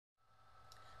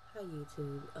Hi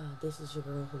YouTube, this is your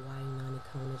girl Hawaii Nani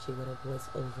coming at you with a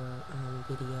voiceover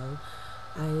video.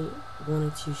 I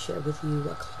wanted to share with you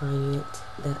a client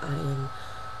that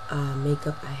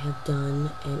makeup I have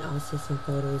done, and also some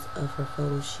photos of her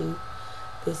photo shoot.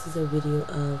 This is a video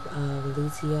of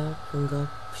Alicia from Gulf.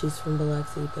 She's from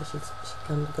Biloxi, but she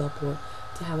comes to Gulfport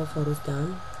to have her photos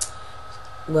done.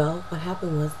 Well, what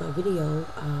happened was my video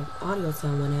audio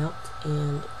sound went out,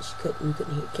 and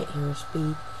you can't hear her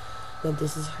speak. But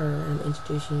this is her. I'm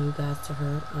introducing you guys to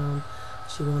her. I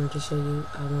wanted to show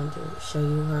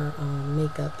you her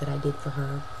makeup that I did for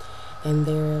her, and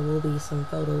there will be some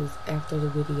photos after the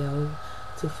video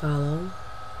to follow.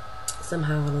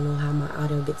 Somehow I don't know how my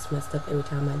audio gets messed up every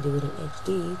time I do it in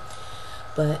HD,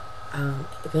 but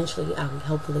eventually I'll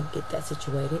hopefully get that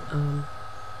situated.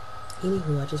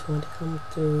 Anywho, I just wanted to come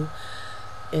through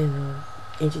and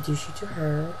introduce you to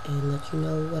her and let you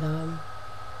know what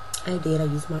I did. I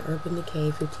used my Urban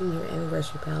Decay 15-year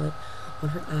anniversary palette on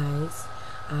her eyes.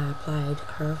 I applied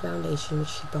her foundation, which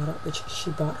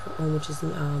she bought her own, which is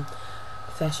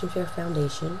Fashion Fair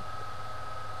foundation,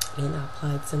 and I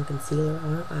applied some concealer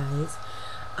on her eyes.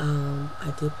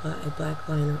 I did apply a black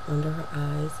liner under her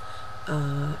eyes.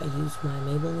 I used my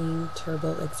Maybelline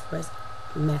Turbo Express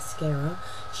mascara.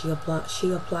 She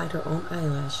applied her own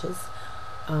eyelashes.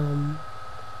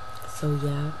 So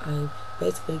yeah, I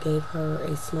basically gave her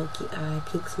a smoky eye,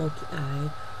 pink smoky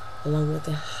eye, along with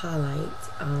a highlight.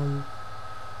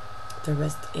 The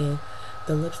rest of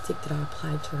the lipstick that I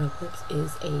applied to her lips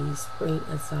is a spring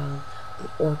azale,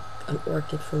 an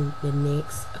orchid from the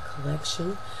NYX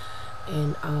collection,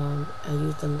 and I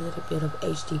used a little bit of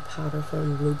HD powder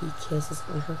from Ruby Kisses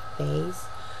on her face.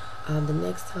 The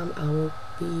next time I will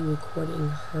be recording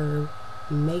her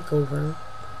makeover,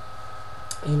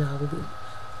 and I will be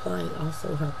applying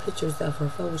also her pictures of her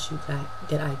photo shoot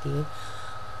that I did.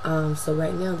 So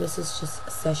right now this is just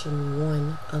session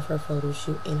 1 of her photo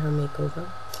shoot and her makeover.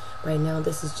 Right now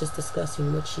this is just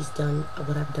discussing what she's done,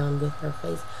 what I've done with her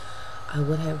face. I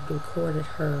would have recorded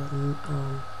her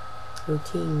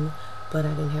routine, but I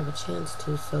didn't have a chance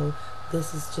to, so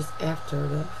this is just after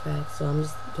the fact. So I'm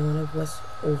just doing a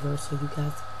voiceover so you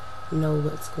guys know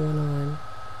what's going on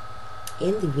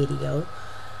in the video.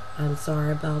 I'm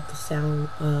sorry about the sound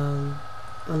on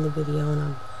the video, and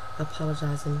I'm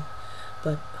apologizing,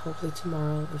 but hopefully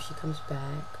tomorrow, if she comes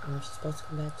back, she's supposed to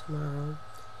come back tomorrow,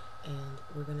 and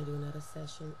we're gonna do another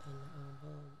session, and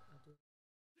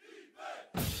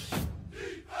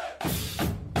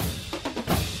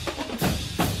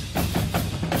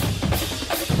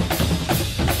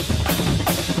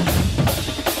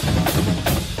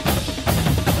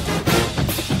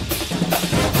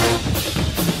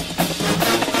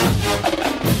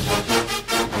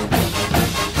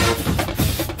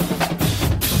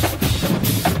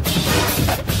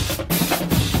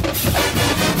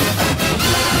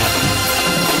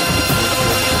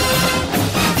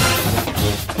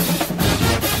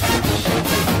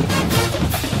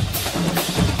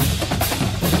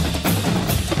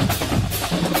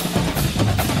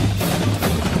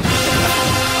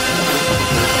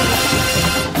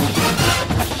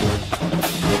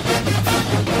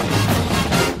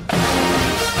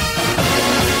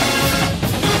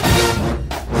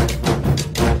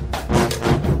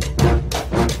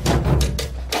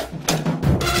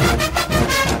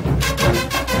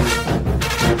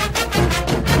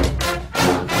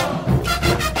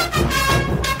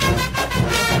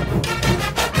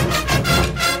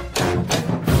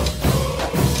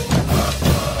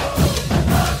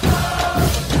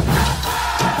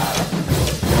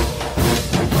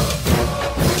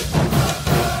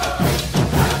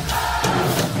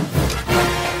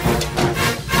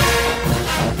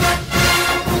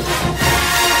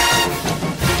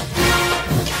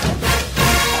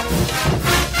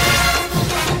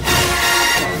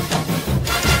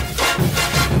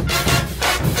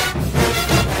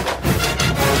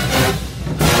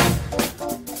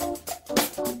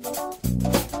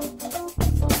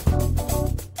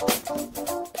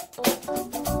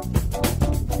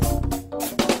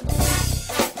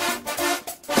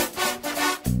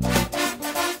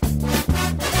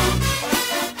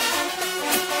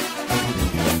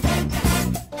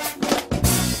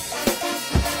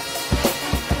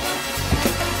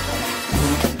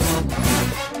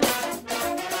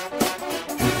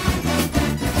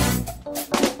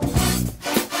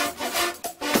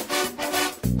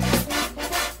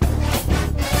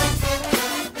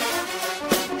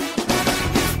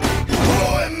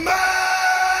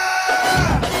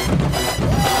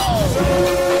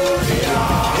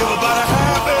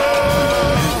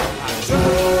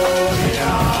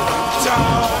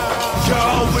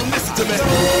Listen to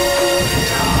me.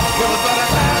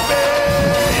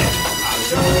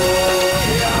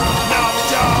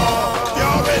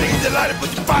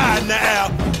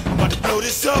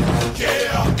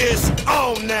 It's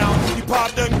on now. He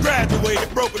popped done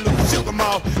graduated, broke a little, shook him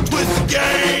off. Twist the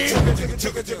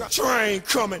game. Train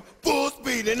coming, full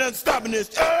speed, and nothing stopping this.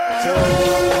 Everybody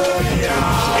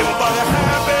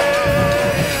happy.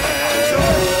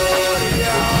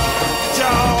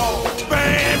 Y'all,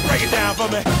 band, break it down for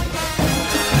me.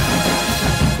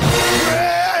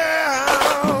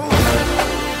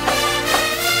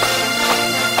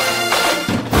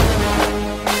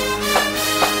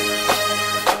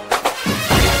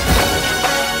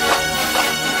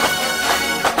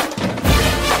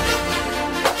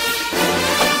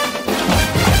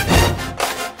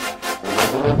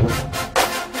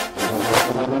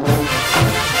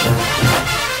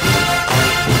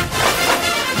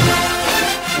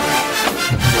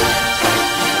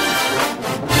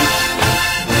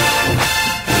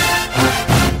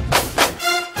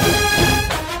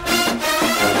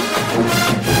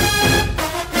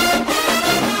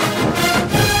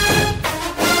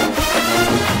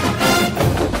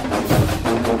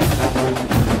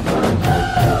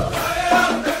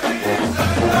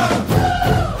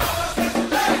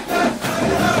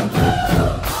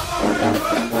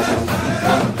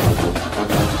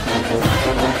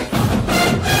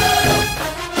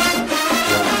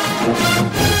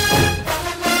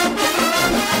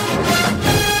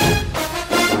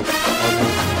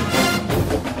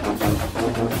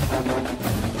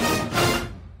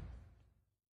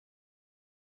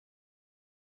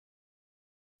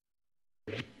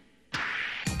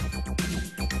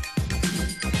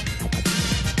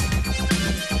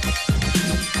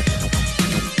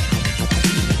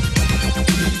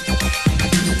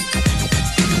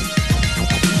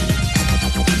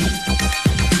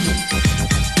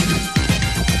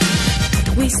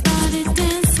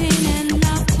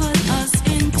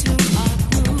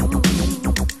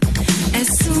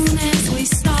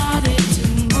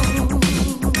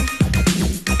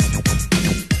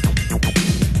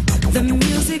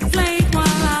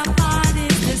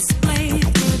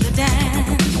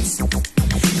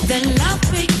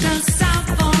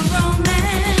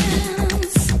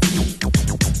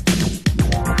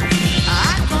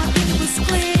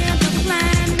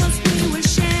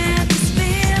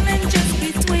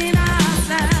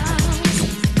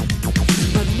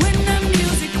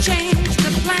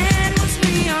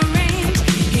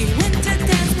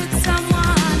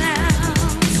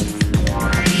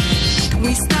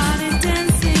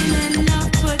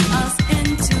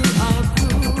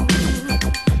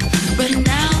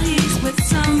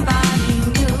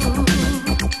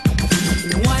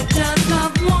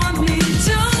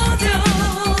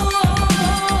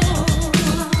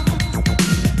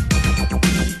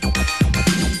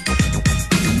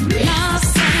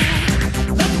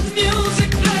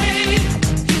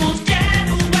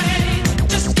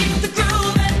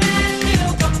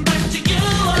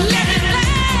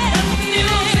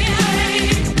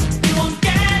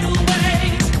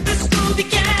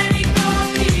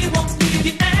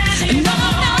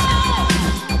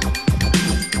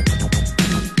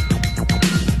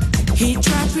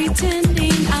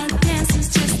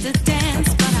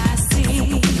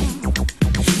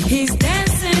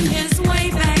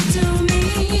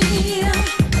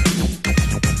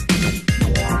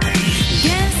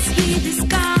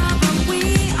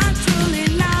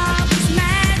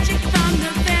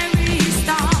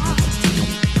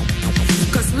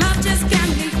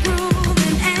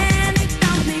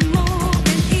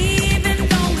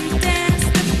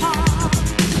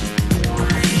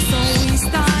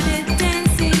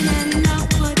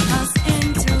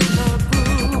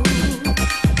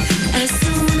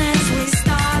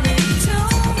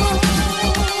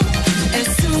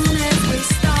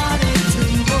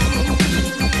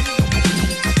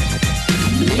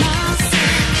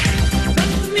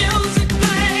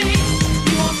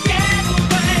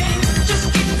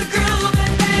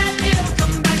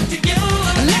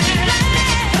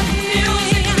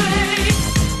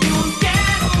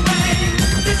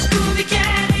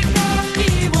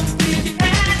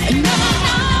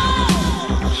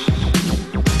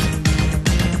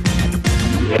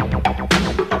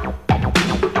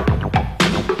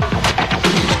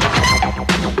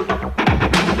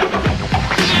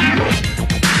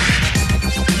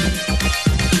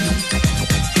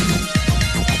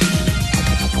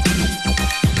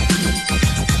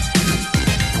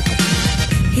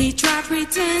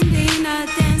 Pretending a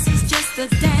dance is just a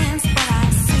dance.